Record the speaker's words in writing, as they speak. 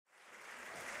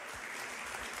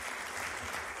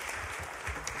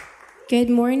Good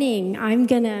morning. I'm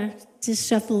going to just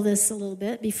shuffle this a little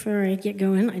bit before I get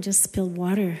going. I just spilled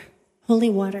water, holy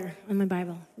water on my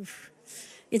Bible. Oof.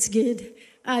 It's good.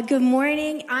 Good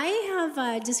morning. I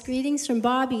have just greetings from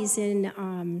Bobby's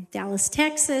in Dallas,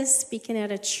 Texas, speaking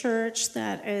at a church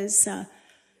that is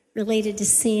related to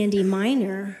Sandy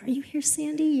Miner. Are you here,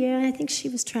 Sandy? Yeah, I think she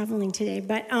was traveling today.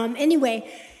 But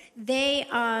anyway,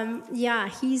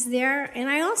 he's there. And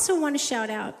I also want to shout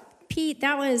out Pete.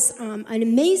 That was an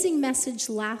amazing message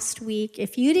last week.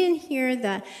 If you didn't hear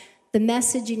the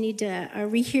message, you need to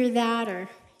rehear that or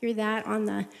hear that on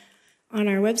our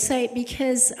website,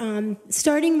 because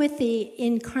starting with the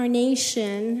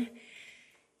incarnation,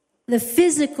 the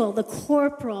physical, the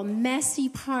corporal, messy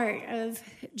part of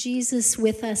Jesus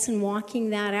with us and walking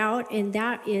that out, and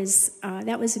that was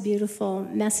a beautiful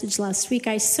message last week.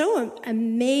 I so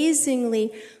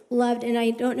amazingly loved, and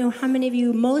I don't know how many of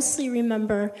you mostly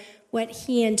remember what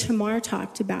he and Tamar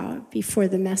talked about before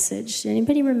the message.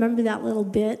 Anybody remember that little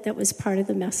bit that was part of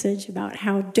the message about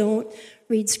how don't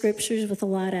read scriptures with a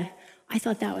lot of... I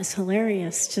thought that was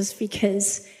hilarious, just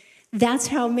because that's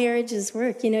how marriages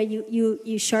work. You know,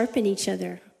 you sharpen each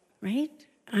other, right?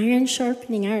 Iron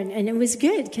sharpening iron. And it was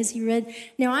good because he read...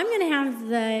 Now, I'm going to have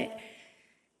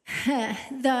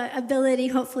the ability,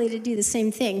 hopefully, to do the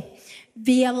same thing.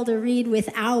 Be able to read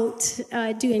without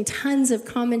doing tons of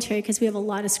commentary, because we have a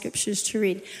lot of scriptures to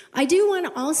read. I do want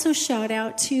to also shout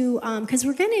out to, because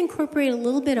we're going to incorporate a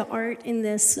little bit of art in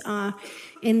this,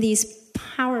 in these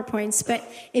PowerPoints, but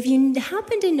if you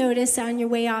happen to notice on your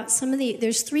way out,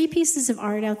 there's 3 pieces of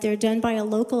art out there done by a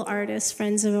local artist,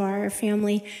 friends of our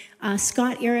family,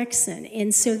 Scott Erickson.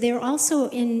 And so they're also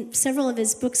in several of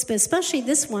his books, but especially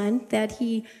this one that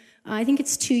I think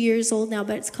it's 2 years old now,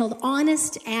 but it's called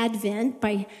Honest Advent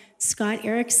by Scott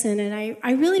Erickson. And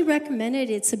I really recommend it.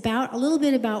 It's about a little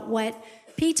bit about what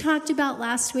Pete talked about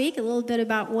last week, a little bit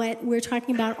about what we're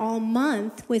talking about all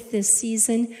month with this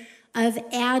season of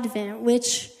Advent,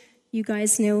 which you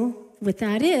guys know what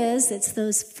that is. It's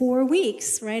those 4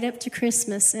 weeks right up to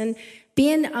Christmas. And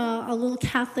being a little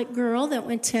Catholic girl that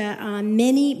went to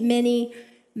many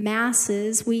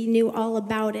masses, we knew all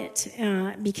about it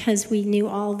because we knew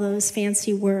all those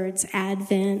fancy words: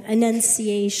 Advent,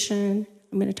 Annunciation.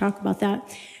 I'm going to talk about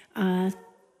that.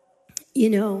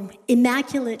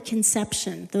 Immaculate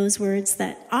Conception, those words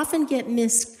that often get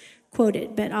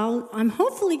misquoted, but I'm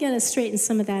hopefully going to straighten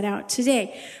some of that out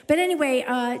today. But anyway,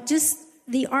 just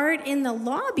the art in the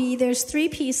lobby, there's 3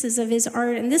 pieces of his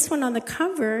art, and this one on the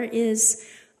cover is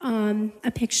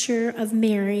a picture of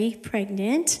Mary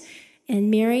pregnant. And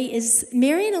Mary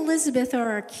and Elizabeth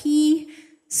are our key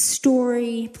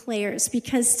story players,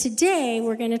 because today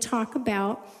we're going to talk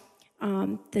about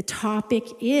the topic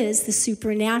is the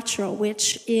supernatural,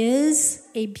 which is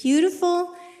a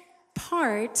beautiful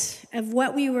part of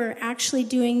what we were actually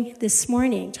doing this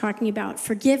morning, talking about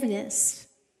forgiveness,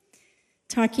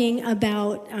 talking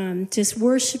about just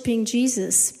worshiping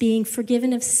Jesus, being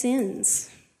forgiven of sins,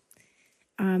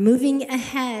 moving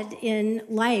ahead in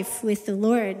life with the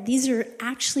Lord. These are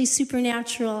actually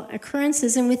supernatural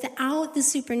occurrences, and without the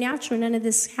supernatural, none of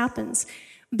this happens.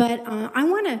 But I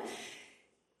want to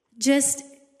just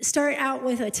start out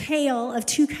with a tale of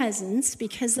 2 cousins,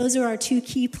 because those are our 2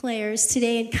 key players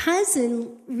today. And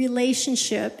cousin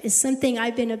relationship is something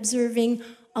I've been observing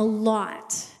a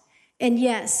lot. And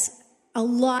yes, a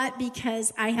lot,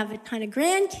 because I have a ton of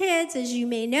grandkids, as you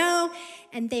may know,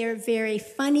 and they are very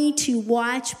funny to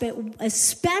watch, but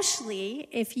especially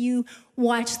if you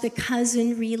watch the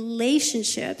cousin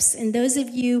relationships. And those of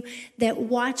you that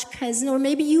watch cousin, or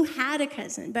maybe you had a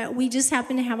cousin, but we just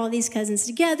happen to have all these cousins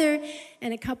together,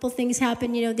 and a couple things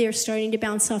happen, they're starting to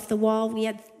bounce off the wall. We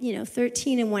had,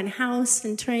 13 in one house,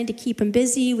 and trying to keep them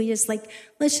busy, we just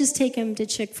let's just take them to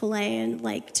Chick-fil-A and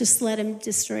just let them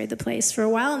destroy the place for a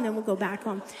while, and then we'll go back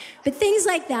home. But things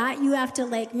like that, you have to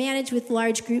manage with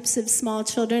large groups of small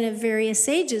children of various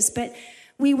ages. But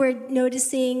we were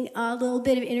noticing a little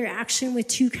bit of interaction with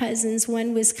 2 cousins.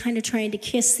 One was kind of trying to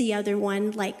kiss the other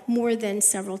one, more than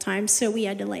several times. So we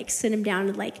had to sit him down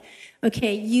and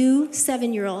okay, you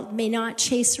 7-year-old may not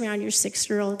chase around your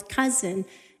 6-year-old cousin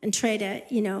and try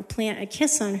to, plant a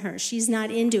kiss on her. She's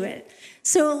not into it.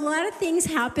 So a lot of things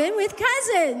happen with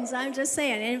cousins, I'm just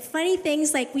saying. And funny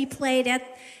things, we played at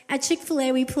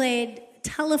Chick-fil-A, we played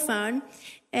telephone,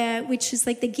 which is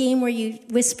the game where you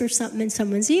whisper something in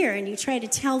someone's ear and you try to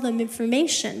tell them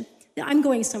information. I'm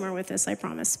going somewhere with this, I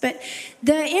promise. But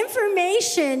the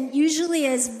information usually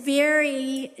is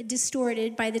very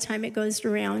distorted by the time it goes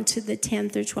around to the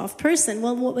 10th or 12th person.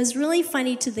 Well, what was really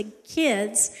funny to the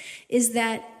kids is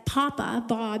that Papa,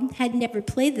 Bob, had never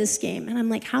played this game. And I'm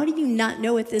like, how do you not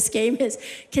know what this game is?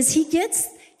 Because he gets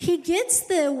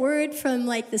the word from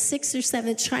like the 6th or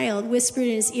 7th child whispered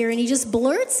in his ear, and he just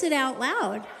blurts it out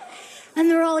loud. And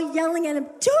they're all yelling at him,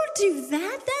 don't do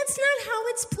that. That's not how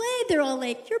it's played. They're all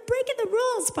like, you're breaking the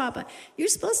rules, Papa. You're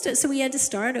supposed to. So we had to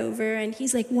start over. And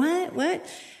he's like, what?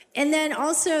 And then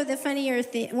also the funnier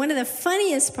thing, one of the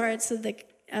funniest parts of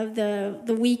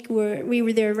the week where we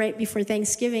were there right before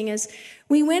Thanksgiving is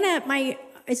we went up,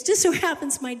 it just so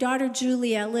happens my daughter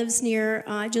Julia lives near,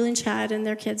 Julie and Chad and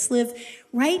their kids live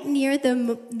right near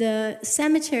the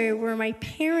cemetery where my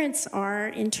parents are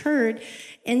interred.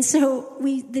 And so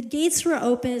the gates were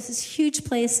open. It's this huge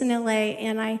place in LA,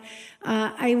 and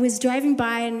I was driving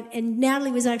by, and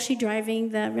Natalie was actually driving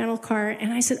the rental car,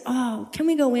 and I said, "Oh, can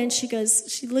we go in?" She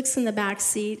looks in the back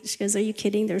seat. She goes, "Are you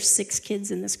kidding? There's 6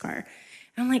 kids in this car."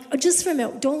 And I'm like, "Oh, just for a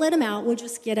minute. Don't let them out. We'll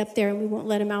just get up there, and we won't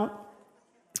let them out."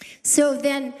 So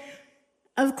then,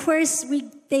 of course,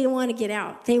 they want to get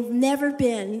out. They've never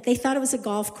been. They thought it was a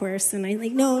golf course, and I'm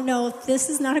like, no, this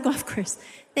is not a golf course.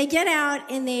 They get out,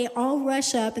 and they all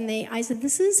rush up, and I said,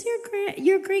 this is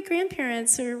your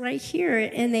great-grandparents are right here.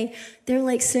 And they're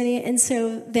like sitting, and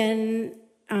so then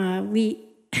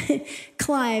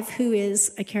Clive, who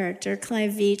is a character,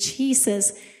 Clive Veach, he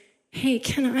says, hey,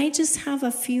 can I just have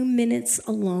a few minutes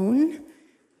alone?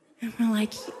 And we're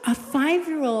like, a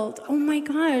 5-year-old, oh my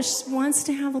gosh, wants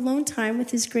to have alone time with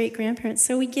his great-grandparents.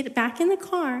 So we get back in the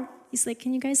car. He's like,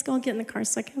 can you guys go get in the car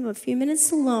so I can have a few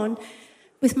minutes alone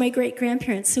with my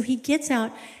great-grandparents? So he gets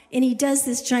out, and he does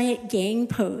this giant gang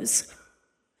pose.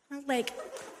 I'm like,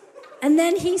 and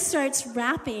then he starts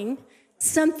rapping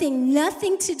something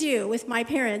nothing to do with my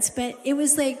parents, but it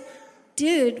was like,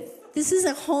 dude, this is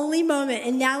a holy moment.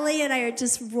 And Natalie and I are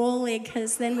just rolling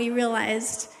because then we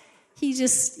realized he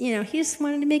just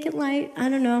wanted to make it light. I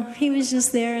don't know. He was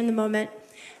just there in the moment.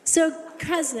 So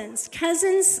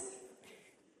cousins,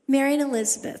 Mary and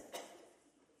Elizabeth,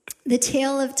 the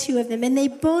tale of 2 of them, and they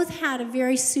both had a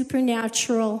very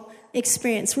supernatural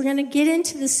experience. We're going to get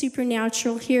into the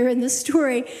supernatural here in the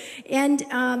story. And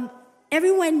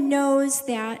everyone knows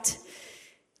that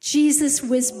Jesus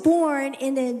was born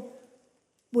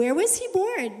where was he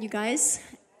born, you guys?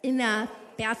 In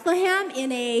Bethlehem,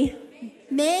 in a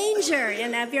manger,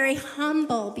 in a very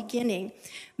humble beginning.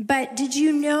 But did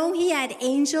you know he had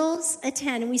angels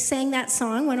attend? And we sang that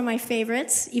song, one of my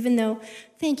favorites, even though,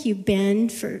 thank you, Ben,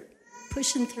 for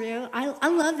pushing through. I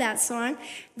love that song.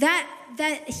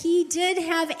 That he did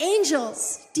have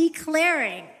angels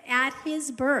declaring at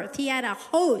his birth. He had a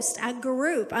host, a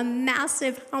group, a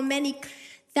massive, how many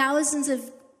thousands of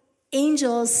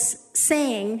angels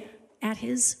sang at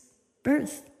his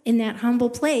birth. In that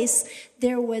humble place,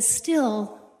 there was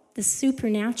still the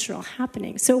supernatural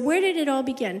happening. So where did it all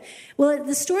begin? Well,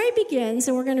 the story begins,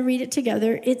 and we're going to read it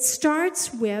together. It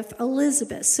starts with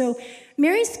Elizabeth. So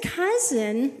Mary's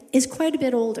cousin is quite a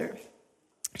bit older.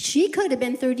 She could have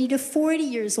been 30 to 40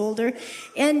 years older.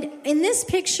 And in this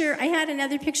picture, I had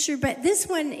another picture, but this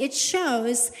one, it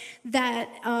shows that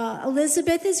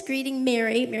Elizabeth is greeting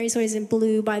Mary. Mary's always in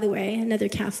blue, by the way, another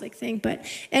Catholic thing. But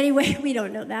anyway, we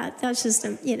don't know that. That's just,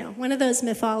 one of those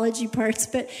mythology parts.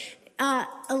 But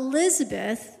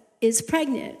Elizabeth is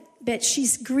pregnant, but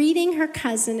she's greeting her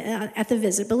cousin at the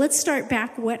visit. But let's start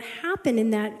back what happened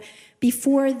in that,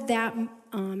 before that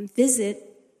visit.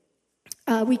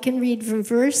 We can read from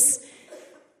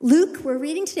Luke. We're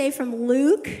reading today from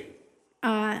Luke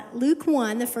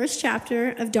 1, the first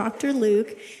chapter of Dr.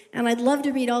 Luke. And I'd love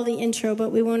to read all the intro,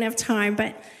 but we won't have time.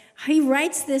 But he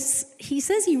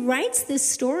says he writes this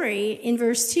story in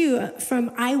verse 2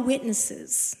 from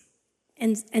eyewitnesses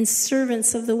and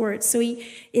servants of the word. So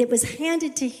it was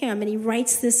handed to him, and he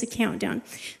writes this account down.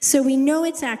 So we know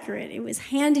it's accurate. It was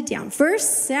handed down. Verse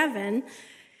 7,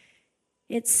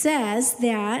 it says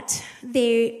that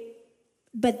they,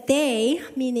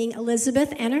 meaning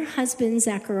Elizabeth and her husband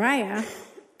Zechariah,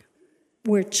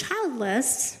 were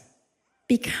childless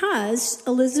because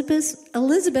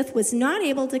Elizabeth was not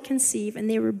able to conceive, and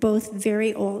they were both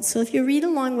very old. So if you read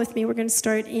along with me, we're going to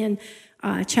start in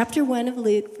chapter 1 of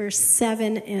Luke, verse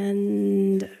 7,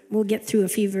 and we'll get through a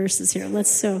few verses here.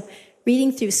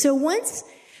 Reading through. So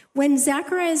when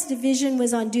Zechariah's division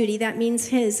was on duty, that means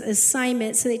his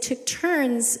assignment, so they took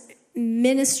turns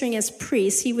ministering as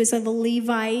priests. He was of a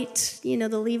Levite. The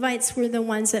Levites were the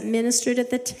ones that ministered at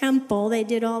the temple. They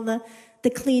did all the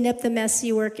cleanup, the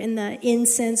messy work, and the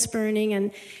incense burning.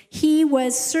 And he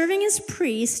was serving as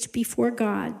priest before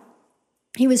God.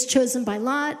 He was chosen by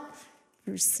Lot,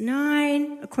 verse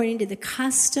 9, according to the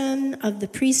custom of the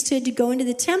priesthood, to go into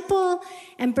the temple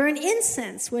and burn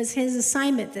incense was his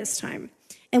assignment this time.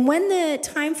 And when the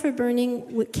time for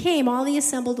burning came, all the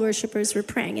assembled worshipers were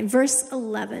praying. In verse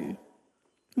 11,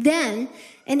 then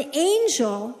an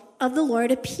angel of the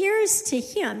Lord appears to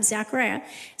him, Zechariah,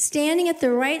 standing at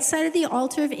the right side of the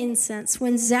altar of incense.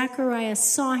 When Zechariah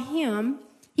saw him,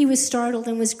 he was startled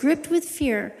and was gripped with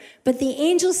fear. But the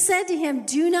angel said to him,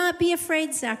 "Do not be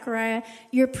afraid, Zechariah.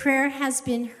 Your prayer has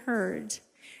been heard.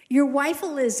 Your wife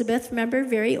Elizabeth," remember,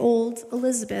 very old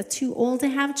Elizabeth, too old to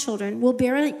have children, "will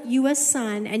bear you a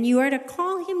son, and you are to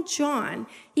call him John.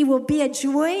 He will be a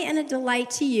joy and a delight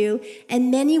to you,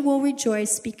 and many will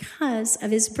rejoice because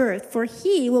of his birth, for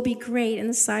he will be great in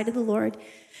the sight of the Lord."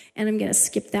 And I'm going to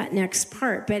skip that next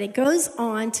part, but it goes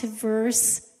on to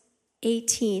verse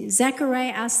 18. Zechariah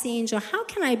asked the angel, "How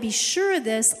can I be sure of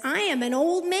this? I am an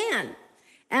old man,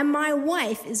 and my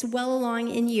wife is well along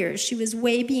in years." She was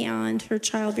way beyond her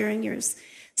childbearing years.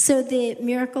 So the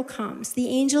miracle comes. The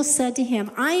angel said to him,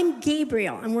 "I am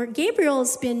Gabriel." And where Gabriel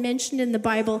has been mentioned in the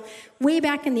Bible way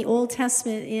back in the Old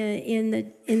Testament in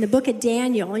the book of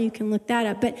Daniel. You can look that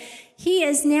up. But he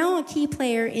is now a key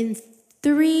player in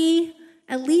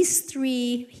at least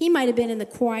three. He might have been in the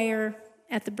choir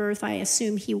at the birth. I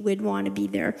assume he would want to be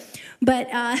there. But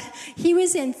he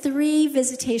was in 3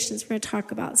 visitations we're going to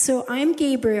talk about. So I'm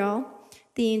Gabriel,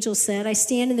 the angel said. "I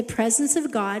stand in the presence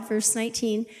of God," verse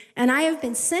 19, "and I have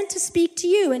been sent to speak to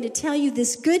you and to tell you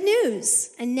this good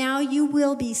news. And now you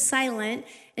will be silent."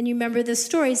 And you remember the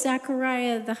story.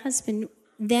 Zechariah, the husband,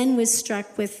 then was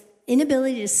struck with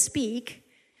inability to speak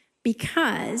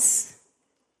because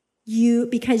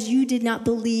you did not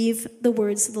believe the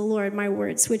words of the Lord, my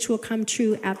words, which will come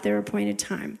true at their appointed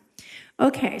time.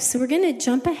 Okay, so we're going to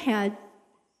jump ahead.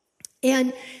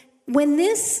 And when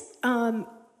this,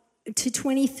 to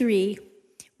 23,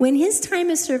 when his time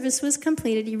of service was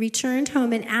completed, he returned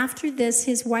home. And after this,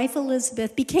 his wife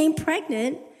Elizabeth became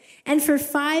pregnant and for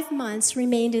 5 months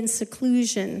remained in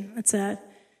seclusion. That's a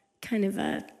kind of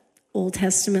a Old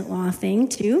Testament law thing,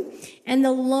 too. "And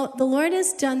the Lord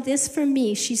has done this for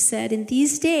me," she said. "In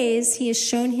these days, he has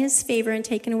shown his favor and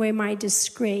taken away my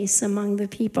disgrace among the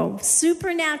people."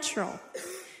 Supernatural.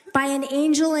 By an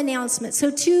angel announcement. So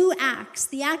 2 acts.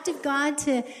 The act of God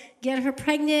to get her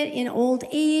pregnant in old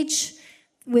age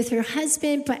with her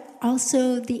husband, but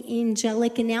also the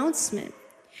angelic announcement.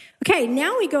 Okay,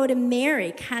 now we go to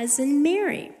Mary, cousin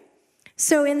Mary.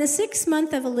 So in the 6th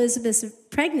month of Elizabeth's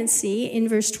pregnancy, in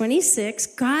verse 26,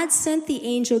 God sent the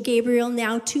angel Gabriel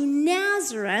now to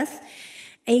Nazareth,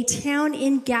 a town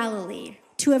in Galilee,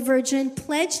 to a virgin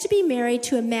pledged to be married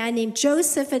to a man named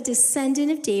Joseph, a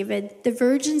descendant of David. The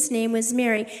virgin's name was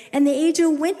Mary. And the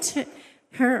angel went to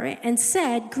her and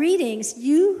said, "Greetings,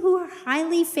 you who are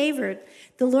highly favored.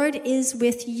 The Lord is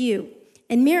with you."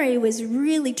 And Mary was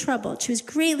really troubled. She was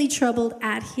greatly troubled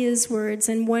at his words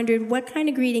and wondered what kind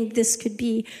of greeting this could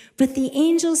be. But the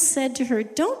angel said to her,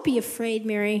 "Don't be afraid,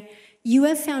 Mary. You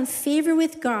have found favor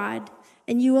with God,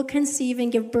 and you will conceive and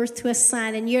give birth to a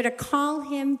son, and you're to call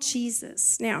him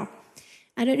Jesus." Now,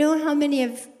 I don't know how many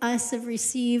of us have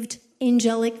received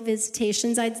angelic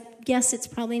visitations. I guess it's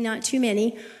probably not too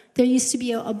many. There used to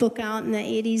be a book out in the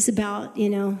 80s about,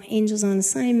 angels on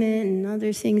assignment and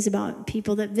other things about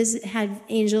people that had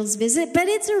angels visit. But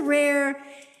it's a rare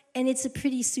and it's a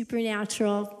pretty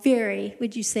supernatural, very,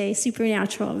 would you say,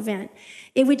 supernatural event.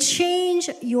 It would change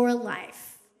your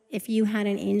life if you had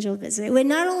an angel visit. It would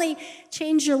not only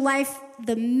change your life,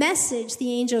 the message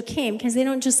the angel came, because they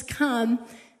don't just come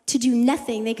to do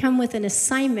nothing. They come with an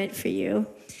assignment for you.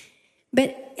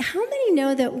 But how many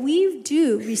know that we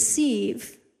do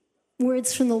receive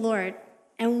words from the Lord,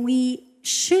 and we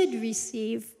should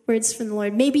receive words from the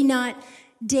Lord? Maybe not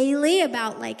daily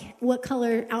about what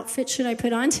color outfit should I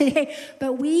put on today,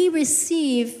 but we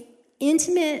receive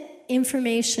intimate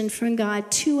information from God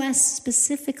to us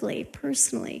specifically,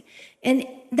 personally. And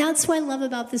that's what I love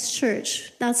about this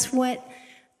church. That's what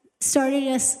started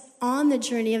us on the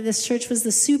journey of this church, was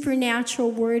the supernatural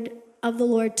word of the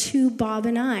Lord to Bob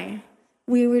and I.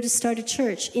 We were to start a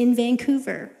church in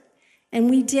Vancouver. And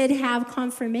we did have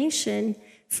confirmation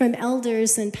from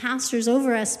elders and pastors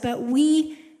over us, but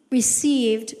we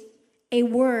received a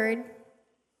word.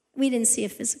 We didn't see a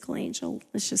physical angel,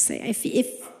 let's just say.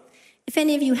 If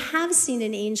any of you have seen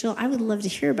an angel, I would love to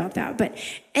hear about that. But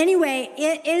anyway,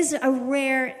 it is a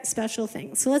rare, special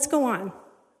thing. So let's go on.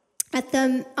 I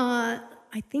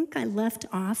think I left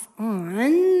off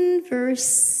on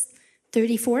verse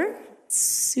 34. It's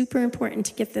super important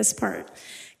to get this part,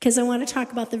 because I want to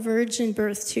talk about the virgin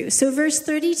birth too. So verse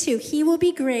 32, he will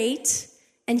be great,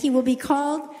 and he will be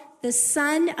called the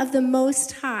Son of the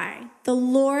Most High. The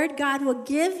Lord God will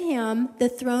give him the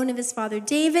throne of his father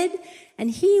David,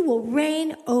 and he will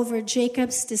reign over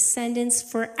Jacob's descendants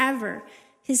forever.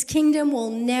 His kingdom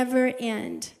will never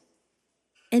end."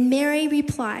 And Mary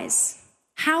replies,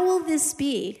 "How will this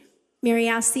be?" Mary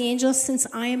asked the angel, "Since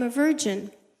I am a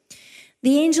virgin."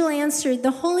 The angel answered,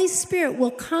 "The Holy Spirit will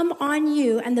come on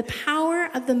you, and the power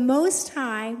of the Most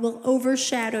High will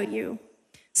overshadow you.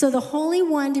 So the Holy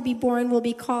One to be born will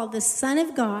be called the Son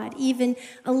of God. Even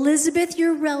Elizabeth,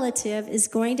 your relative, is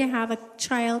going to have a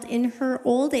child in her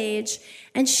old age,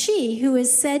 and she, who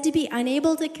is said to be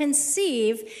unable to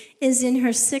conceive, is in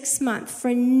her 6th month.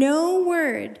 For no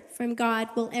word from God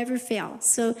will ever fail."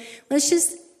 So let's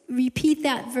just repeat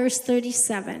that verse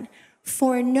 37.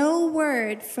 For no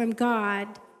word from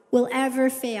God will ever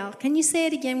fail. Can you say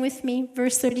it again with me?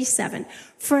 Verse 37.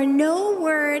 For no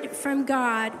word from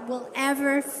God will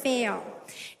ever fail.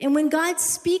 And when God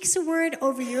speaks a word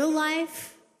over your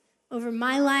life, over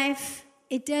my life,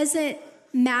 it doesn't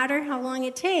matter how long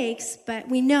it takes, but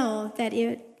we know that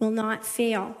it will not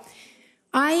fail.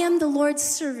 "I am the Lord's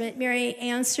servant," Mary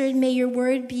answered. "May your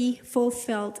word be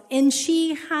fulfilled." And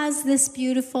she has this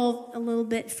beautiful, a little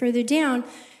bit further down,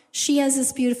 she has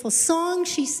this beautiful song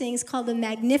she sings called the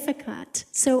Magnificat.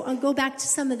 So I'll go back to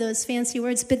some of those fancy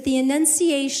words. But the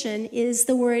Annunciation is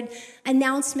the word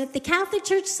announcement. The Catholic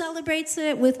Church celebrates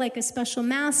it with like a special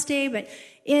Mass day. But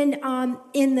in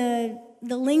the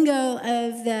lingo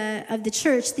of the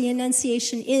church, the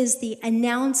Annunciation is the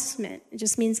announcement. It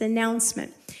just means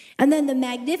announcement. And then the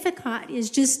Magnificat is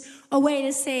just a way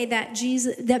to say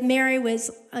that Mary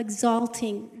was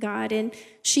exalting God. And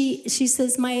she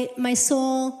says, my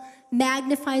soul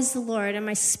magnifies the Lord, and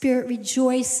my spirit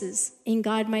rejoices in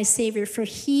God my Savior. For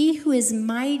he who is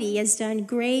mighty has done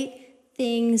great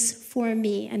things for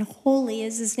me, and holy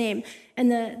is his name.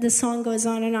 And the song goes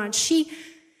on and on. She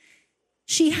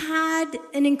had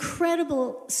an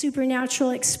incredible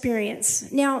supernatural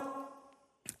experience. Now,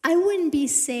 I wouldn't be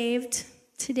saved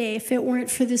today if it weren't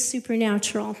for the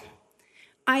supernatural.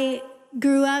 I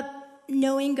grew up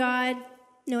knowing God,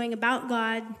 knowing about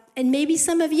God, and maybe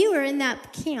some of you are in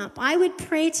that camp. I would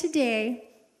pray today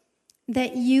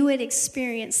that you would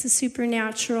experience the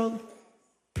supernatural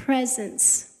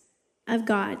presence of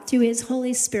God through his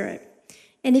Holy Spirit.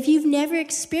 And if you've never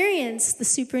experienced the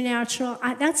supernatural,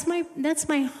 that's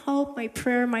my hope, my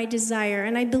prayer, my desire.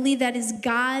 And I believe that is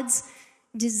God's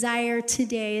desire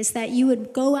today, is that you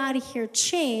would go out of here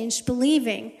changed,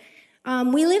 believing.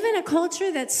 We live in a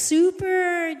culture that's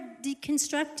super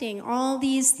deconstructing all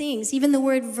these things. Even the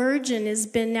word virgin has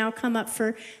been now come up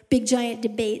for big giant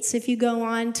debates. If you go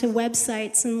on to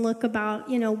websites and look about,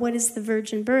 what is the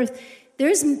virgin birth,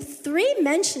 there's 3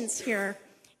 mentions here.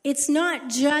 It's not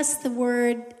just the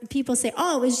word, people say,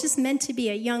 oh, it was just meant to be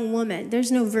a young woman.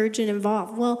 There's no virgin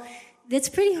involved. Well, it's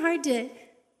pretty hard to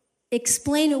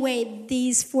explain away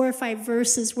these 4 or 5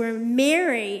 verses where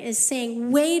Mary is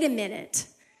saying, wait a minute.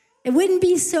 It wouldn't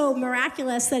be so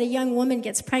miraculous that a young woman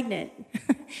gets pregnant,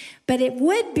 but it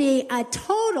would be a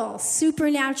total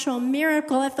supernatural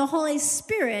miracle if the Holy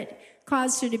Spirit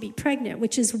caused her to be pregnant,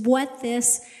 which is what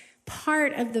this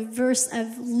part of the verse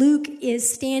of Luke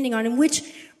is standing on, in which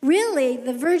really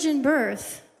the virgin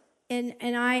birth, and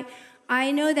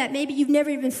I know that maybe you've never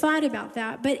even thought about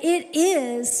that, but it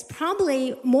is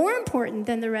probably more important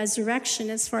than the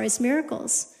resurrection as far as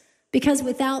miracles, because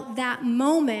without that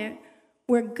moment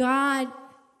where God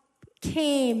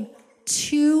came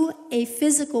to a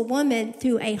physical woman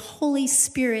through a Holy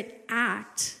Spirit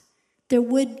act, there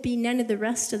would be none of the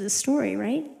rest of the story,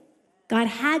 right? God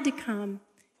had to come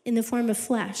in the form of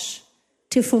flesh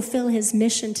to fulfill his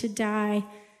mission to die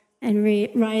and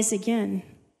rise again.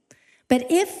 But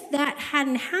if that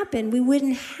hadn't happened,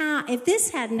 if this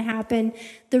hadn't happened,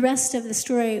 the rest of the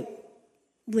story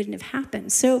wouldn't have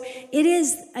happened. So it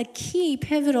is a key,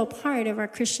 pivotal part of our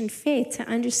Christian faith to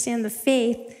understand the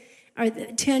faith, or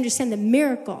to understand the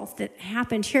miracle that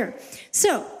happened here.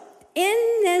 So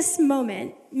in this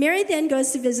moment, Mary then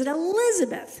goes to visit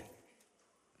Elizabeth.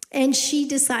 And she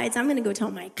decides, I'm going to go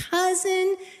tell my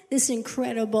cousin this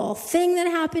incredible thing that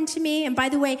happened to me. And by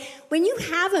the way, when you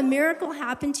have a miracle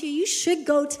happen to you, you should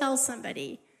go tell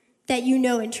somebody that you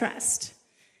know and trust.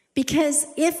 Because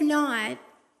if not,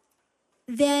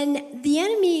 then the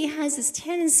enemy has this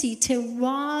tendency to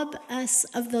rob us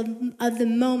of the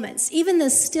moments, even the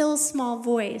still small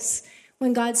voice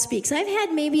when God speaks. I've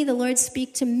had maybe the Lord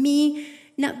speak to me,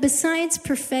 now, besides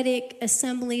prophetic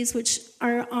assemblies, which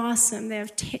are awesome. They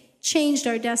have changed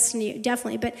our destiny,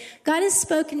 definitely. But God has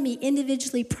spoken to me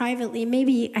individually, privately,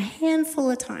 maybe a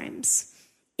handful of times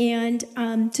And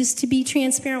just to be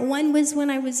transparent, one was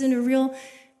when I was in a real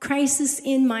crisis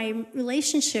in my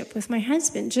relationship with my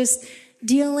husband, just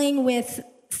dealing with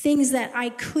things that I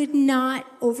could not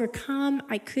overcome,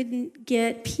 I couldn't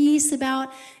get peace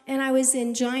about, and I was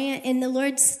in giant, and the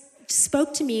Lord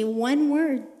spoke to me one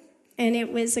word, and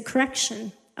it was a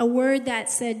correction, a word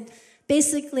that said,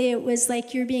 basically it was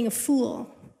like, you're being a fool.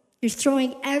 You're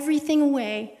throwing everything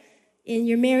away, and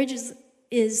your marriage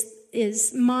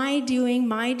is my doing,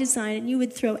 my design, and you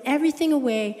would throw everything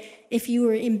away if you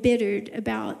were embittered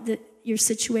about your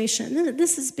situation.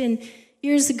 This has been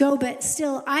years ago, but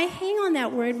still, I hang on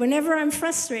that word whenever I'm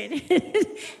frustrated.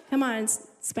 Come on,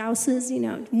 spouses,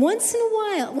 once in a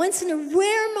while, once in a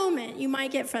rare moment, you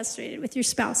might get frustrated with your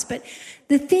spouse. But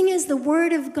the thing is, the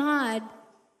Word of God,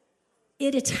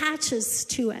 it attaches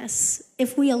to us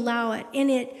if we allow it,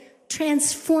 and it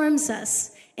transforms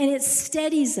us, and it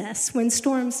steadies us when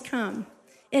storms come.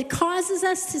 It causes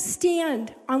us to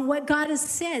stand on what God has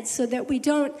said so that we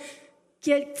don't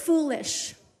get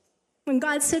foolish. When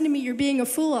God said to me, you're being a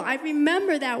fool, I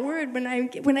remember that word when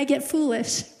I get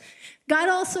foolish. God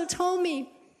also told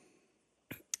me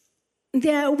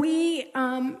that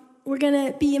we're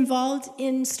going to be involved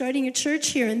in starting a church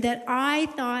here, and that I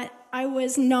thought I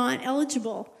was not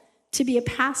eligible to be a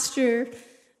pastor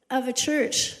of a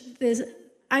church.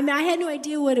 I had no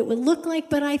idea what it would look like,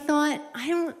 but I thought,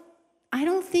 I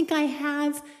don't think I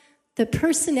have the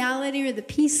personality or the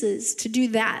pieces to do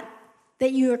that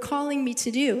you are calling me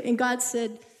to do. And God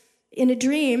said, in a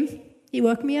dream, he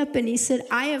woke me up and he said,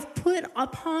 I have put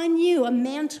upon you a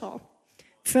mantle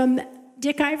from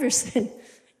Dick Iverson,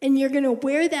 and you're going to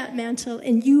wear that mantle,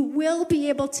 and you will be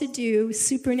able to do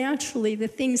supernaturally the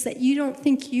things that you don't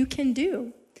think you can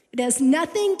do. It has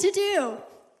nothing to do.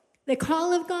 The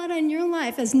call of God on your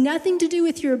life has nothing to do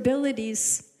with your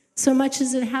abilities so much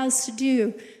as it has to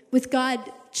do with God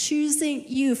choosing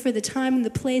you for the time and the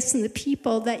place and the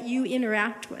people that you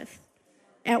interact with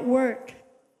at work,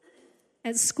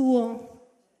 at school,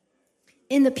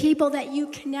 in the people that you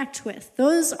connect with.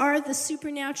 Those are the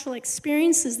supernatural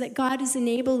experiences that God is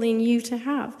enabling you to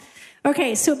have.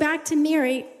 Okay, so back to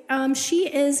Mary. She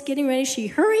is getting ready. She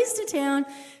hurries to town.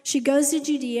 She goes to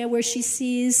Judea where she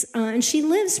sees, and she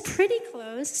lives pretty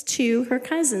close to her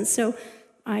cousin. So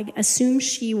I assume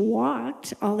she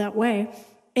walked all that way.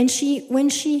 And when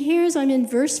she hears, I'm in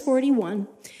verse 41,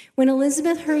 when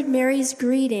Elizabeth heard Mary's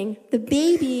greeting, the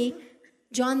baby,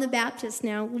 John the Baptist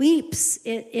now, leaps.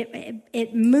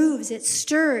 It moves. It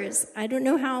stirs. I don't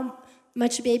know how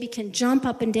much a baby can jump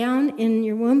up and down in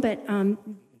your womb, but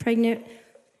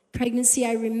pregnancy,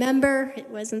 I remember, it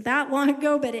wasn't that long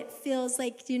ago, but it feels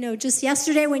like, just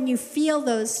yesterday when you feel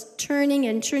those turning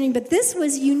and churning. But this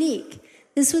was unique.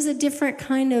 This was a different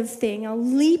kind of thing, a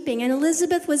leaping. And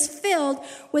Elizabeth was filled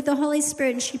with the Holy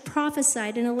Spirit, and she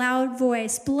prophesied in a loud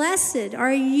voice, "Blessed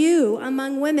are you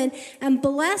among women, and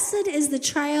blessed is the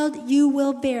child you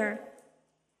will bear.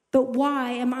 But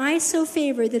why am I so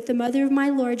favored that the mother of my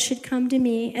Lord should come to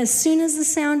me? As soon as the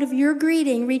sound of your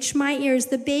greeting reached my ears,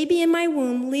 the baby in my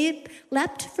womb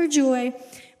leapt for joy.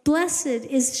 Blessed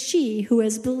is she who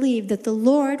has believed that the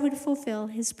Lord would fulfill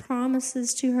his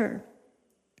promises to her."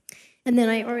 And then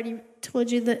I already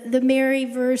told you that the Mary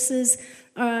verses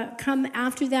come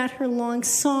after that, her long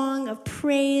song of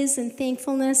praise and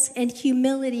thankfulness and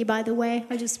humility, by the way.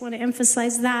 I just want to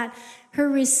emphasize that. Her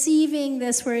receiving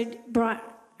this word brought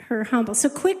her humble. So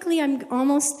quickly, I'm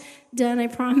almost done, I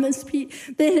promise. The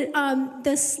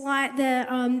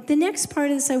next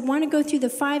part of this, I want to go through the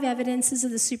 5 evidences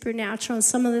of the supernatural, and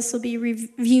some of this will be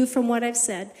review from what I've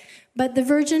said. But the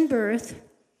virgin birth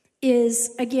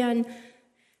is, again,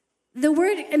 the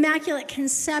word immaculate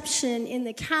conception in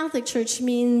the Catholic Church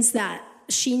means that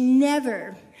she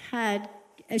never had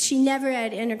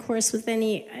intercourse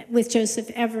with Joseph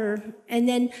ever, and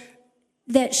then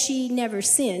that she never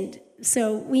sinned.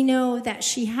 So we know that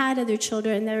she had other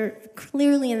children. There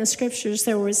clearly in the scriptures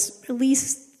there was at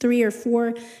least 3 or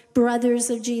 4 brothers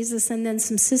of Jesus, and then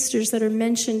some sisters that are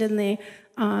mentioned in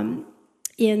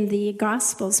the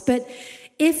Gospels. But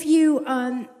if you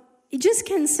just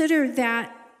consider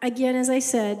that. Again, as I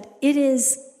said, it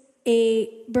is a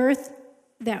birth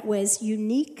that was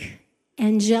unique,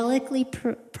 angelically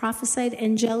prophesied,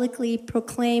 angelically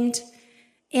proclaimed.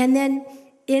 And then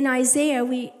in Isaiah,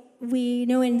 we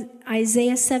know in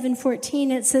Isaiah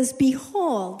 7:14, it says,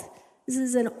 "Behold," this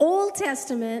is an Old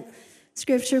Testament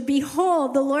scripture,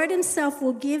 "Behold, the Lord himself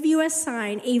will give you a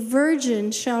sign. A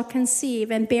virgin shall conceive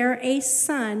and bear a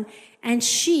son, and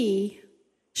she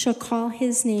shall call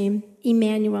his name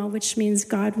Emmanuel," which means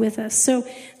God with us. So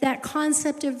that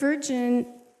concept of virgin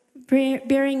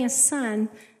bearing a son,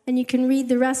 And you can read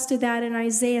the rest of that in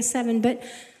Isaiah 7. But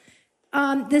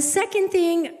the second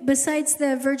thing, besides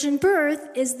the virgin birth,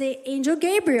 is the angel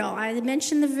Gabriel. I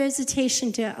mentioned the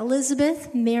visitation to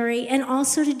Elizabeth, Mary, and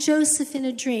also to Joseph in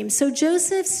a dream. So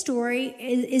Joseph's story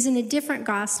is in a different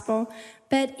gospel,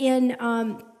 but in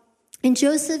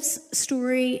Joseph's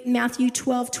story, Matthew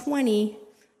 12:20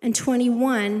 and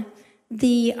 21,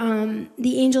 the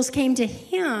angels came to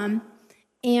him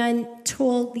and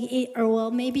told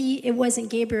maybe it wasn't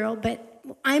Gabriel, but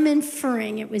I'm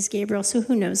inferring it was Gabriel, so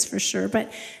who knows for sure.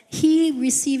 But he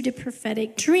received a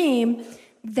prophetic dream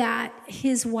that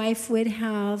his wife would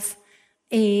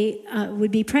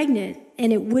be pregnant,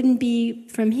 and it wouldn't be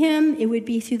from him, it would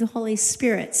be through the Holy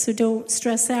Spirit. So don't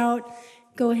stress out.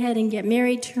 Go ahead and get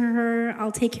married to her.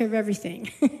 I'll take care of everything.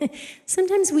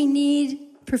 Sometimes we need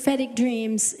prophetic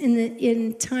dreams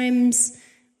in times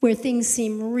where things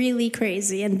seem really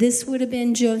crazy. And this would have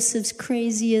been Joseph's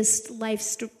craziest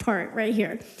life part right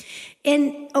here.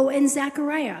 And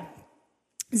Zechariah.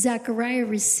 Zechariah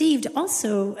received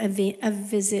also a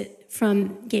visit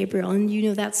from Gabriel. And you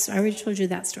know I already told you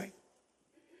that story.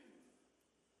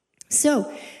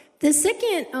 So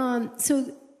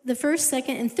the first,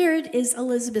 second, and third is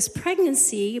Elizabeth's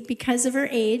pregnancy because of her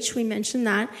age. We mentioned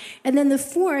that. And then the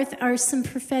fourth are some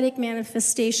prophetic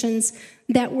manifestations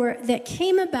that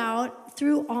came about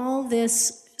through all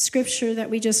this scripture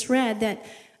that we just read, that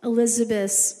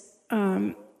Elizabeth's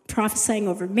prophesying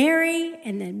over Mary,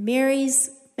 and then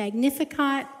Mary's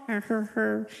Magnificat, or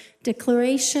her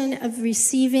declaration of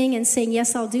receiving and saying,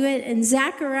 yes, I'll do it, and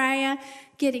Zechariah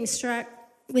getting struck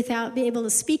without being able to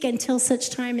speak until such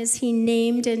time as he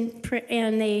named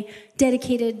and they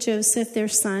dedicated Joseph, their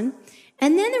son.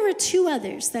 And then there were two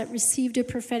others that received a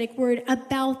prophetic word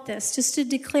about this, just to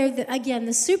declare,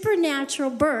 the supernatural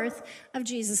birth of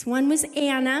Jesus. One was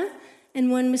Anna,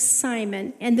 and one was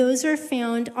Simon. And those are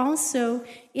found also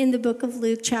in the book of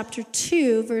Luke, chapter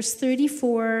 2, verse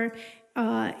 34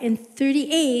 and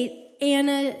 38.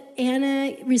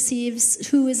 Anna receives,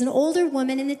 who is an older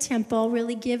woman in the temple,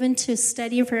 really given to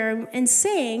study of prayer, and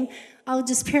saying, I'll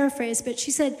just paraphrase, but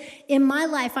she said, in my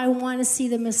life, I want to see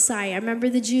the Messiah. Remember,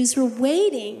 the Jews were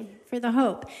waiting for the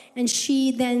hope. And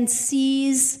she then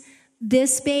sees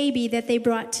this baby that they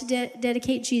brought to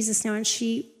dedicate Jesus now, and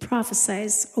she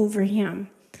prophesies over him.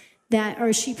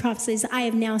 She prophesies, I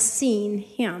have now seen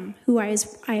him, who I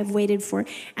have waited for.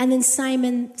 And then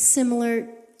Simon, similar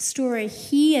story.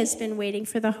 He has been waiting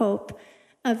for the hope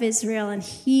of Israel, and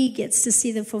he gets to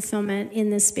see the fulfillment in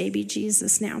this baby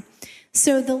Jesus now.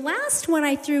 So the last one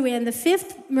I threw in, the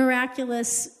fifth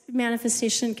miraculous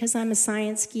manifestation, because I'm a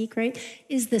science geek, right,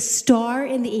 is the star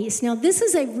in the east. Now, this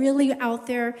is a really out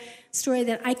there story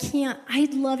that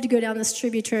I'd love to go down this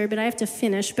tributary, but I have to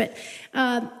finish. But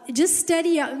just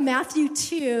study out Matthew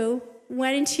 2,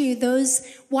 1 and 2, those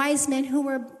wise men who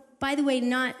were, by the way,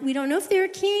 we don't know if they were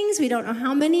kings, we don't know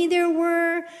how many there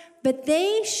were, but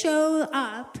they show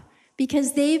up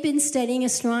because they've been studying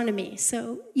astronomy.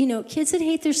 So, kids that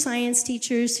hate their science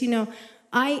teachers, you never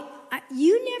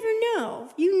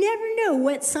know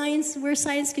where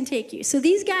science can take you. So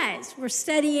these guys were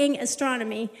studying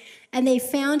astronomy, and they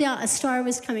found out a star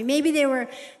was coming. Maybe they were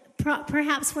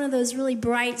perhaps one of those really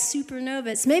bright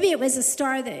supernovas. Maybe it was a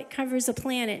star that covers a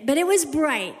planet, but it was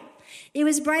bright. It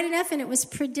was bright enough, and it was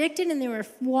predicted, and they were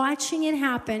watching it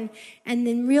happen. And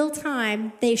in real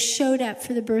time, they showed up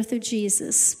for the birth of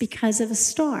Jesus because of a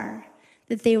star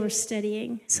that they were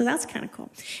studying. So that's kind of cool.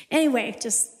 Anyway,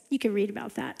 you can read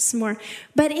about that some more.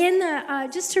 But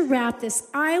just to wrap this,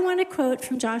 I want to quote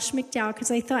from Josh McDowell,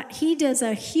 because I thought he does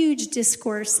a huge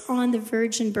discourse on the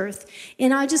virgin birth.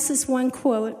 And this one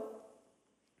quote.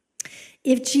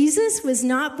 If Jesus was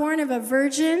not born of a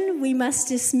virgin, we must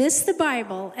dismiss the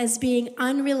Bible as being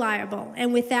unreliable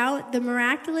and without the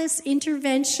miraculous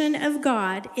intervention of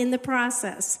God in the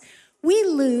process. We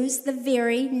lose the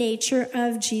very nature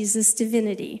of Jesus'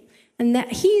 divinity. And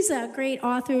that he's a great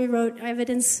author who wrote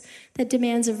Evidence That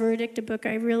Demands a Verdict, a book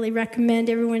I really recommend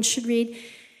everyone should read.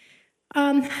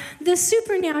 The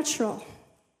supernatural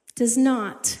does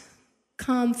not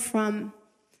come from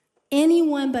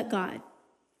anyone but God.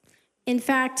 In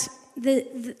fact,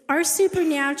 our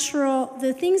supernatural,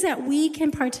 the things that we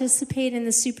can participate in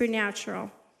the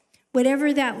supernatural, whatever,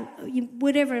 and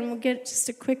we'll get just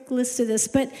a quick list of this,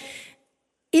 but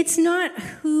it's not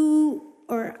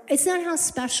how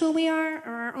special we are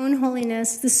or our own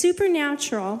holiness. The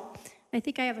supernatural, I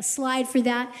think I have a slide for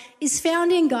that, is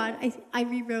found in God. I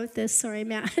rewrote this, sorry,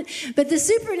 Matt. But the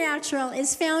supernatural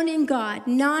is found in God,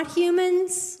 not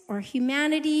humans or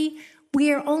humanity.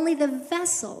 We are only the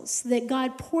vessels that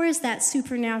God pours that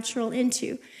supernatural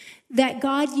into. that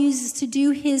God uses to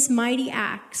do his mighty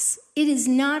acts. It is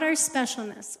not our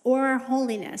specialness or our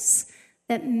holiness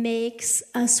that makes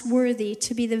us worthy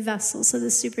to be the vessels of the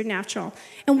supernatural.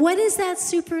 And what is that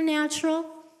supernatural?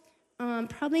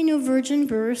 Probably no virgin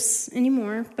births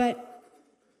anymore, but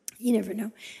you never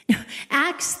know. No.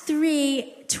 Acts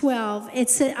 3:12. It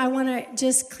said, I want to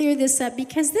just clear this up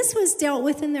because this was dealt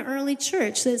with in the early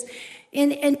church. It says,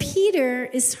 and Peter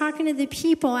is talking to the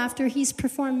people after he's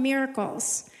performed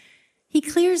miracles. He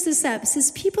clears this up. He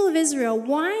says, people of Israel,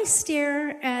 why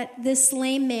stare at this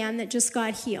lame man that just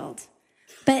got healed?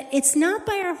 But it's not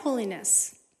by our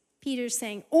holiness, Peter's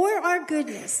saying, or our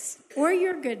goodness, or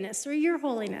your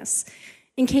holiness,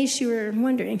 in case you were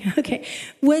wondering. Okay,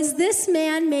 was this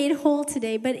man made whole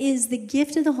today, but is the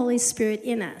gift of the Holy Spirit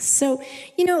in us? So,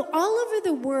 all over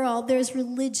the world, there's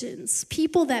religions,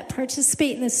 people that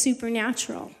participate in the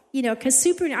supernatural, because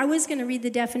I was going to read the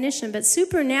definition, but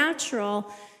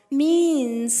supernatural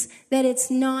means that it's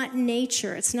not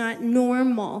nature, it's not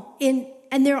normal.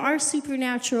 And there are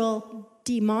supernatural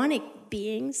demonic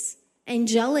beings,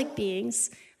 angelic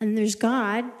beings, and there's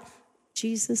God,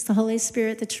 Jesus, the Holy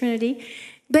Spirit, the Trinity.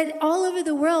 But all over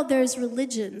the world, there's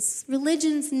religions.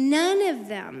 Religions, none of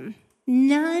them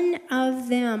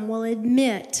will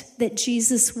admit that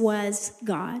Jesus was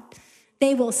God.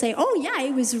 They will say, oh yeah,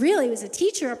 he was real, he was a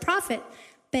teacher, a prophet.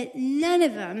 But none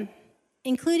of them,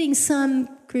 including some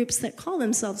groups that call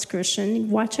themselves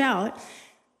Christian, watch out,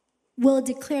 will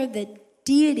declare the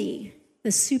deity,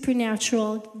 the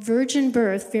supernatural virgin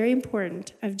birth, very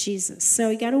important, of Jesus. So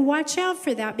you got to watch out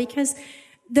for that because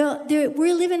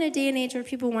we live in a day and age where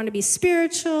people want to be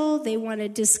spiritual, they want to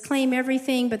disclaim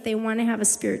everything, but they want to have a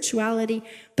spirituality.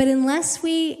 But unless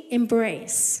we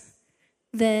embrace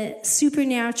the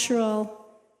supernatural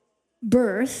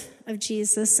birth of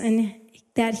Jesus and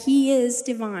that he is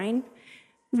divine,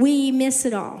 we miss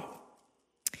it all.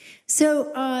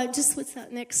 So what's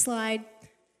that next slide?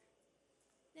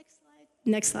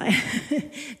 Next slide.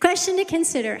 Question to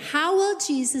consider. How will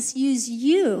Jesus use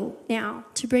you now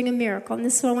to bring a miracle? And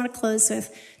this is what I want to close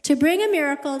with. To bring a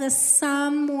miracle to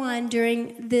someone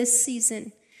during this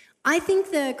season. I think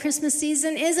the Christmas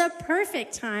season is a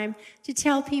perfect time to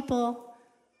tell people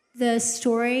the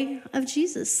story of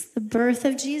Jesus, the birth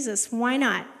of Jesus. Why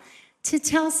not? To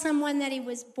tell someone that he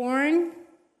was born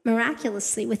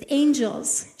miraculously with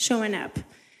angels showing up.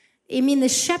 I mean, the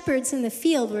shepherds in the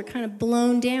field were kind of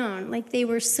blown down. Like they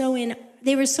were so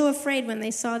afraid when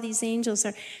they saw these angels.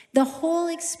 The whole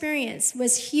experience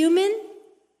was human,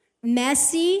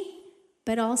 messy,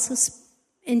 but also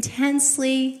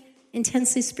intensely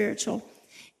spiritual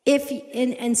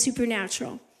and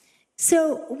supernatural.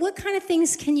 So what kind of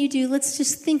things can you do? Let's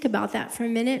just think about that for a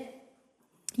minute.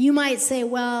 You might say,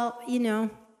 well,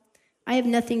 I have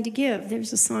nothing to give.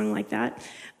 There's a song like that.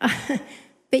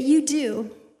 But you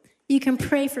do. You can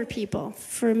pray for people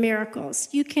for miracles.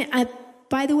 You can,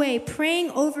 by the way,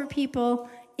 praying over people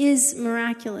is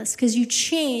miraculous because you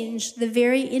change the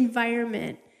very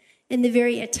environment and the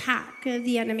very attack of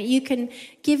the enemy. You can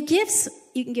give gifts,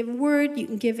 you can give a word, you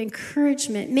can give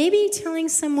encouragement. Maybe telling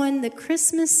someone the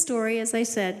Christmas story, as I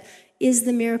said, is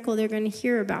the miracle they're going to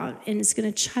hear about, and it's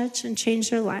going to touch and change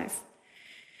their life.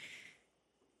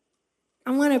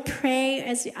 I want to pray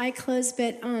as I close,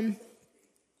 but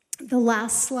the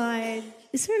last slide.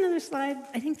 Is there another slide?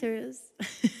 I think there is.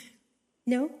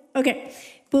 No? Okay.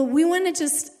 But we want to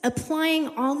just applying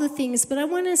all the things, but I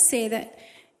want to say that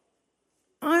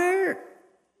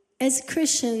as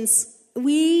Christians,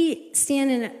 we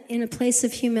stand in a place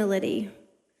of humility.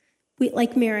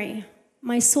 Like Mary,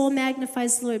 my soul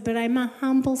magnifies the Lord, but I'm a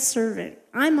humble servant.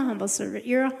 I'm a humble servant.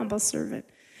 You're a humble servant.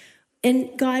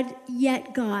 And God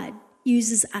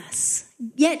uses us.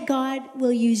 Yet God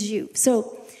will use you.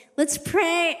 So let's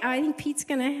pray. I think Pete's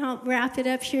going to help wrap it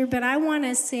up here, but I want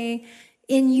to say,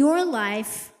 in your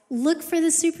life, look for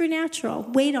the supernatural.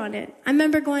 Wait on it. I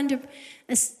remember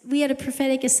we had a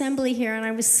prophetic assembly here, and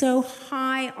I was so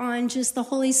high on just the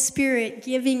Holy Spirit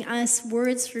giving us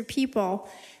words for people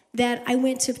that I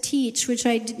went to teach, which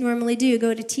I normally do,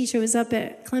 go to teach. I was up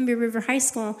at Columbia River High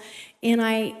School, and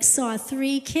I saw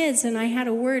 3 kids, and I had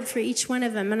a word for each one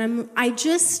of them, and I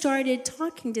just started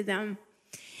talking to them.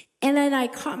 And then I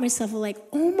caught myself like,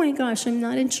 oh my gosh, I'm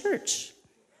not in church.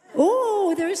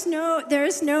 Oh, there's no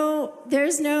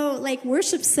like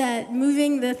worship set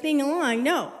moving the thing along.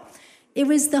 No, it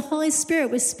was the Holy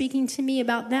Spirit was speaking to me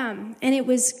about them. And it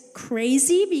was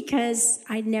crazy because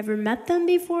I'd never met them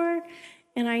before.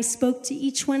 And I spoke to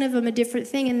each one of them a different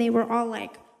thing. And they were all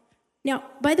like, now,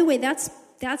 by the way,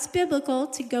 that's biblical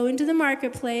to go into the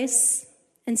marketplace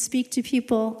and speak to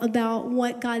people about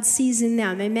what God sees in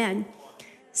them. Amen.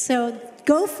 So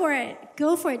go for it.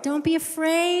 Go for it. Don't be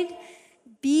afraid.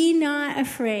 Be not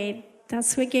afraid.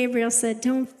 That's what Gabriel said.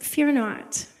 Don't fear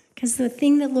not. Because the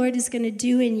thing the Lord is going to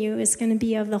do in you is going to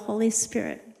be of the Holy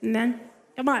Spirit. Amen?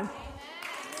 Come on.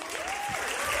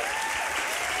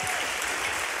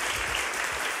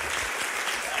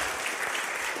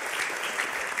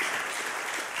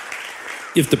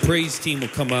 If the praise team will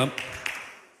come up.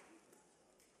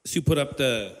 Sue put up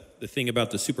the thing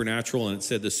about the supernatural, and it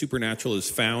said the supernatural is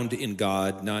found in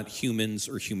God, not humans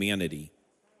or humanity.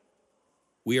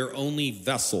 We are only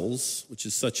vessels, which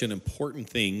is such an important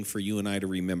thing for you and I to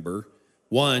remember.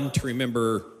 One, to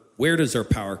remember where does our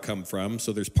power come from?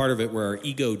 So there's part of it where our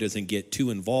ego doesn't get too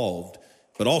involved.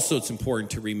 But also it's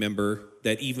important to remember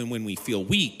that even when we feel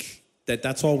weak,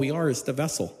 that's all we are is the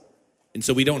vessel. And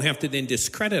so we don't have to then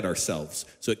discredit ourselves.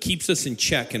 So it keeps us in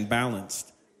check and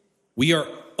balanced. We are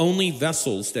only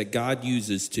vessels that God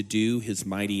uses to do his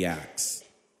mighty acts.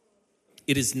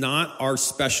 It is not our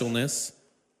specialness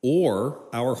or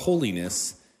our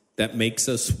holiness that makes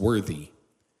us worthy.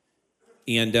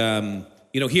 And,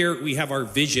 here we have our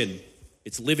vision.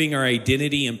 It's living our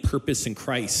identity and purpose in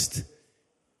Christ.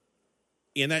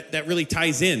 And that really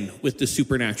ties in with the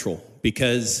supernatural,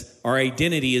 because our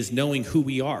identity is knowing who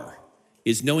we are,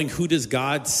 is knowing who does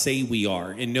God say we are,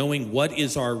 and knowing what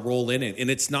is our role in it. And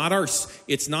it's not our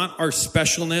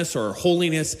specialness or our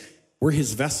holiness. We're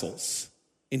his vessels,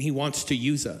 and he wants to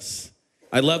use us.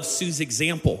 I love Sue's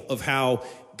example of how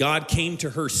God came to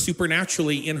her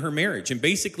supernaturally in her marriage and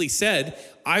basically said,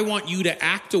 I want you to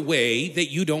act a way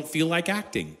that you don't feel like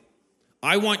acting.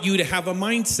 I want you to have a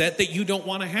mindset that you don't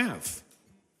want to have.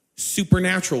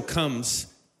 Supernatural comes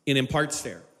and imparts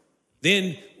there.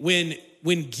 Then when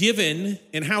given,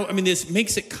 and this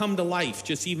makes it come to life,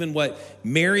 just even what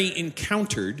Mary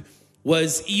encountered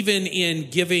was even in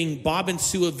giving Bob and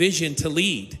Sue a vision to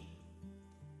lead.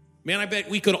 Man, I bet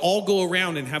we could all go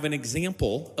around and have an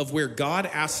example of where God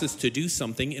asked us to do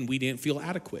something and we didn't feel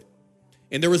adequate.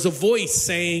 And there was a voice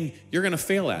saying, you're going to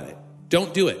fail at it.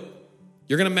 Don't do it.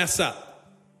 You're going to mess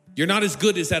up. You're not as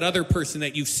good as that other person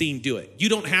that you've seen do it. You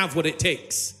don't have what it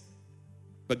takes.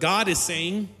 But God is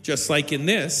saying, just like in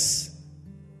this,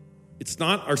 it's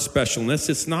not our specialness.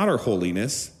 It's not our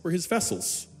holiness. We're his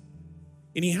vessels.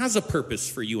 And he has a purpose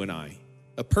for you and I.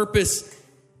 A purpose,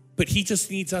 but he just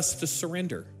needs us to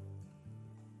surrender.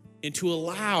 And to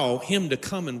allow him to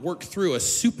come and work through us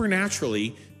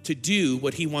supernaturally to do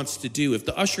what he wants to do. If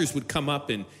the ushers would come up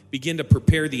and begin to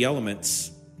prepare the elements.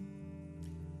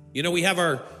 We have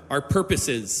our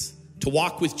purposes to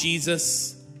walk with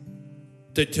Jesus,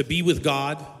 to be with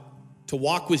God, to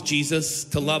walk with Jesus,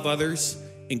 to love others,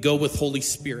 and go with Holy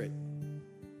Spirit.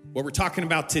 What we're talking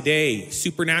about today,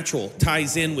 supernatural,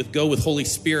 ties in with go with Holy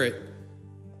Spirit.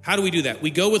 How do we do that? We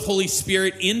go with Holy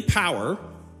Spirit in power.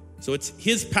 So it's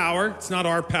his power. It's not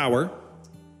our power.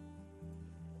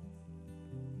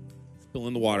 Spill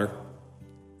in the water.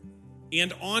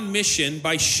 And on mission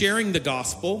by sharing the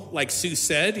gospel, like Sue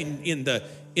said, in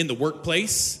the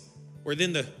workplace. Or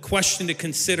then the question to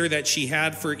consider that she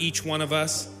had for each one of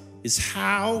us is,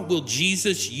 how will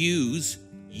Jesus use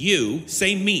you?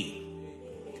 Say me.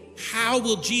 How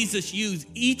will Jesus use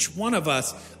each one of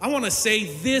us? I want to say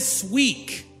this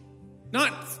week,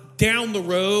 not down the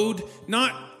road,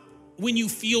 not when you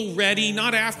feel ready,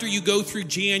 not after you go through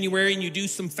January and you do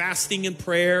some fasting and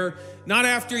prayer, not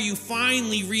after you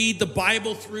finally read the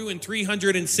Bible through in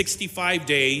 365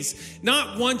 days,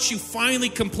 not once you finally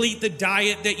complete the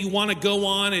diet that you want to go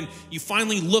on and you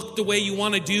finally look the way you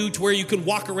want to do to where you can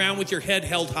walk around with your head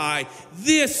held high.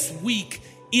 This week,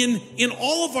 in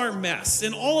all of our mess,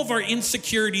 in all of our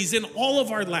insecurities, in all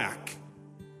of our lack,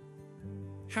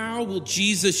 how will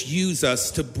Jesus use us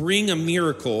to bring a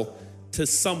miracle to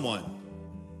someone?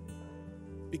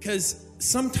 Because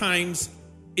sometimes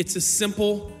it's as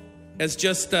simple as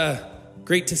just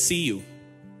great to see you.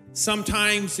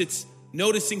 Sometimes it's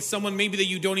noticing someone maybe that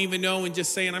you don't even know and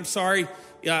just saying, I'm sorry,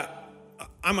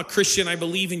 I'm a Christian. I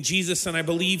believe in Jesus and I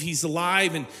believe he's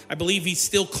alive and I believe he's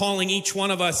still calling each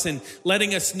one of us and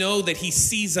letting us know that he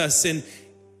sees us. And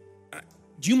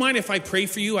do you mind if I pray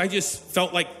for you? I just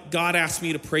felt like God asked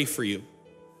me to pray for you.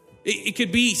 It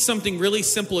could be something really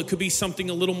simple. It could be something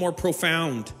a little more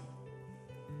profound.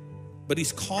 But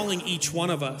he's calling each one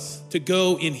of us to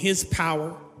go in his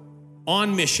power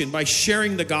on mission by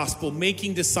sharing the gospel,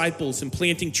 making disciples, and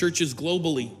planting churches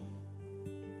globally.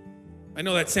 I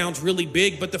know that sounds really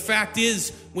big, but the fact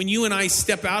is, when you and I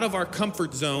step out of our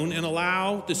comfort zone and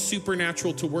allow the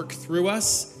supernatural to work through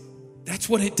us, that's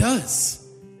what it does.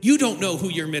 You don't know who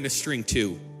you're ministering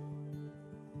to.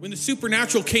 When the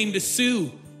supernatural came to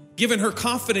Sue, given her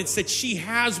confidence that she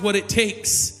has what it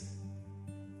takes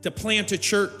to plant a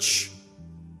church.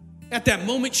 At that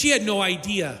moment, she had no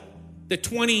idea that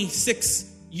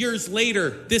 26 years later,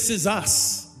 this is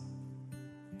us.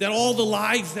 That all the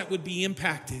lives that would be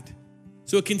impacted.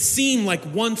 So it can seem like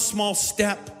one small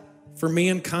step for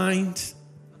mankind,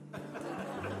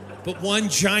 but one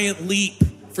giant leap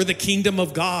for the kingdom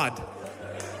of God.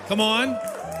 Come on.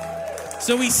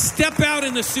 So we step out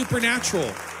in the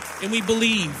supernatural and we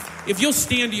believe. If you'll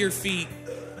stand to your feet,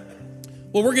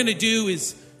 what we're going to do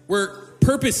is we're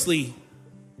purposely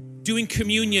doing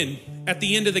communion at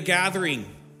the end of the gathering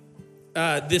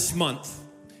this month.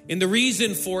 And the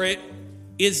reason for it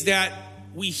is that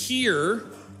we hear,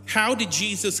 how did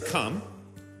Jesus come?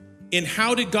 And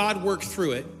how did God work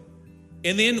through it?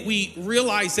 And then we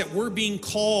realize that we're being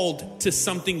called to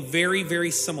something very,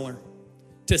 very similar.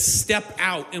 To step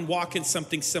out and walk in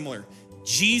something similar.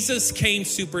 Jesus came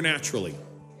supernaturally.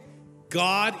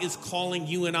 God is calling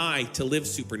you and I to live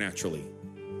supernaturally.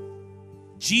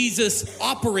 Jesus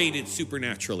operated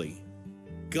supernaturally.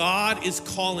 God is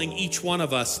calling each one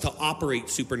of us to operate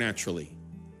supernaturally.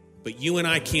 But you and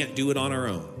I can't do it on our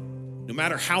own. No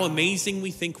matter how amazing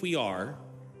we think we are,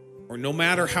 or no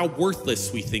matter how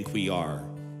worthless we think we are,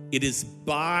 it is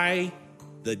by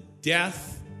the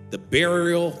death, the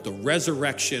burial, the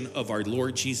resurrection of our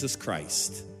Lord Jesus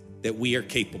Christ that we are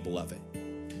capable of it.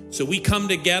 So we come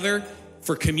together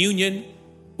for communion,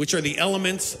 which are the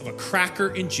elements of a cracker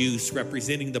and juice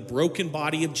representing the broken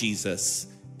body of Jesus,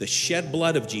 the shed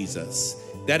blood of Jesus,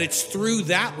 that it's through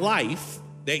that life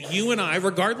that you and I,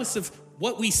 regardless of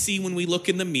what we see when we look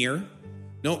in the mirror,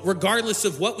 no, regardless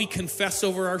of what we confess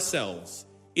over ourselves,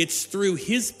 it's through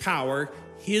his power,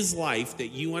 his life, that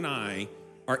you and I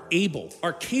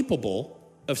are capable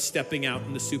of stepping out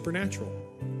in the supernatural.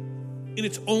 And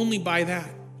it's only by that.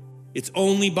 It's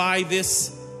only by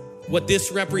this, what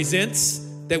this represents,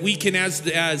 that we can,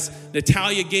 as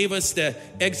Natalia gave us the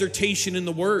exhortation in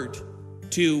the word,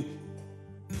 to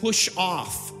push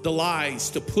off the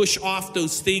lies, to push off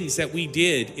those things that we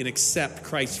did and accept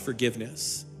Christ's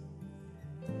forgiveness.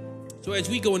 So as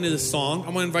we go into the song, I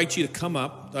want to invite you to come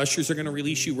up. The ushers are going to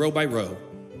release you row by row.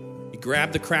 You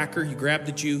grab the cracker, you grab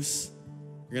the juice.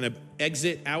 You're going to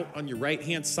exit out on your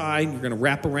right-hand side. You're going to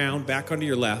wrap around back onto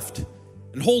your left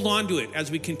and hold on to it as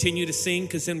we continue to sing,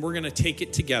 because then we're going to take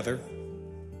it together.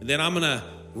 And then I'm going to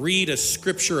read a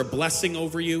scripture, a blessing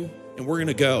over you, and we're going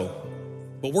to go.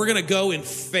 But we're going to go in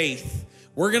faith.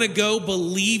 We're going to go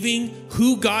believing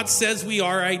who God says we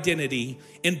are, identity,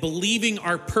 and believing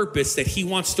our purpose that he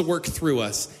wants to work through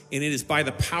us. And it is by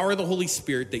the power of the Holy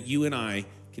Spirit that you and I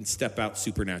can step out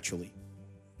supernaturally.